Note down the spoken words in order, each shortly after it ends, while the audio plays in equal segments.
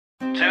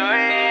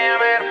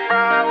a.m. at a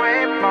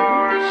Broadway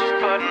bar. She's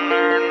putting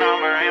her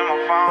number in my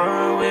phone.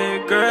 Broadway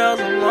girls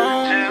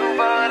alone. 2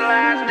 Bud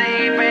Lights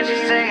deep and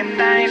she's saying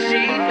things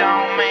she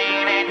don't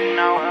mean it,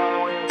 no.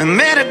 I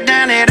met her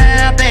down at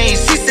Aldean.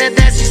 She said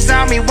that she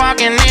saw me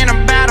walking in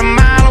about a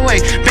mile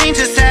away. Bean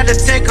just had to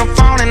take her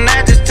phone and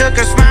that just took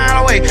her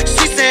smile away.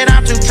 She said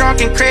I'm too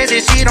drunk and crazy,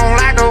 she don't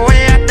like the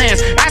way I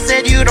dance. I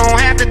said you don't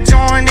have to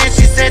join in,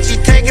 she said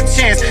she'd take a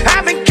chance.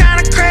 I've been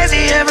kinda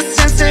crazy ever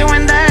since it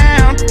went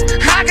down.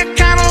 I got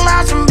kinda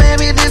lost and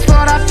baby, this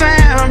what I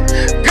found.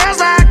 Girls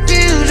like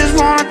you just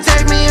wanna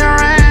take me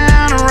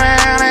around,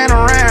 around and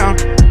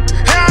around.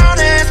 Oh,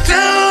 there's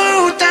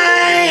 2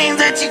 things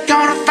that you're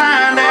gonna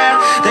find out.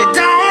 They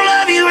don't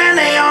love you and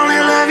they only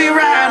love you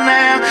right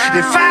now.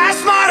 If I was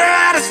smarter,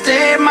 I'd have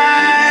stayed my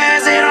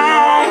eyes at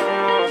home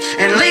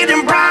and leave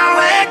them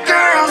Broadway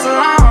girls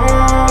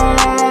alone.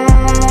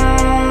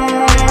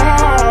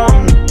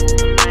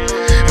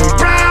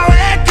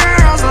 Broadway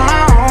girls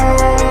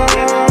alone.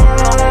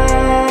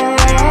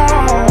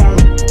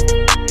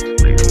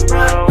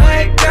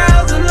 Broadway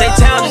girls alone. They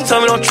town just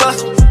told me don't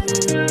trust me.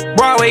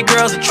 Broadway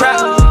girls a trap.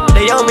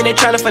 They own me, they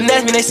tryna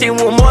finesse me. They see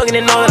me with Morgan,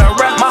 they know that I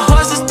rap. My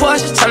horse is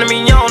Porsche, she's turning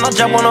me on. I'll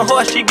jump on a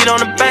horse, she get on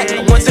the back.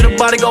 I went to the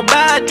bar to go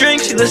buy a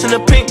drink. She listen to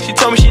Pink, she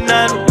told me she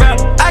not a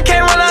rap. I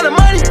can't run out of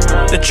money.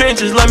 The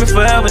trenches love me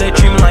forever, they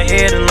treat me like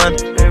Ed in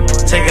London.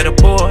 Take her to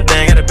board,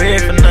 they ain't got a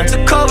bed for nothing.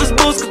 Took Covers,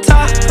 boots,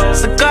 guitar,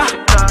 cigar,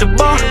 the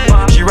bar.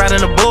 She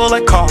riding a bull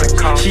like car.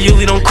 She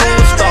usually don't cool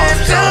with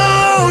stars.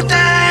 There's 2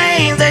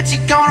 things that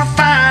you're gonna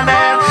find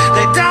out.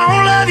 They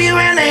don't love you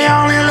and they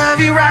only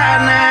love you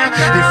right now.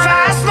 If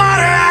I was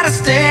smarter, I'd have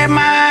stayed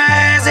my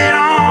eyes at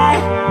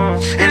home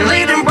and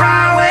leave them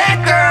Broadway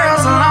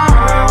girls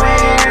alone.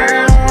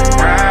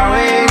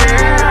 Broadway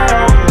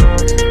girls.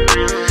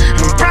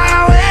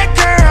 Broadway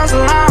girls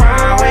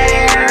alone.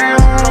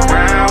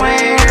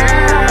 Broadway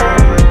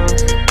girls.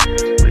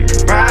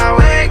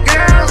 Broadway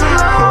girls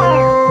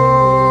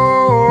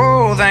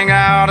alone. Think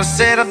I ought to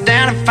settle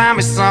down and find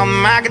me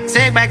something I could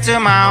take back to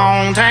my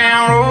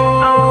hometown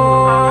road.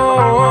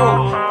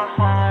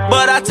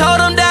 But I told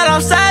them that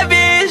I'm savage.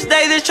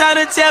 They just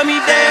tryna tell me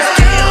that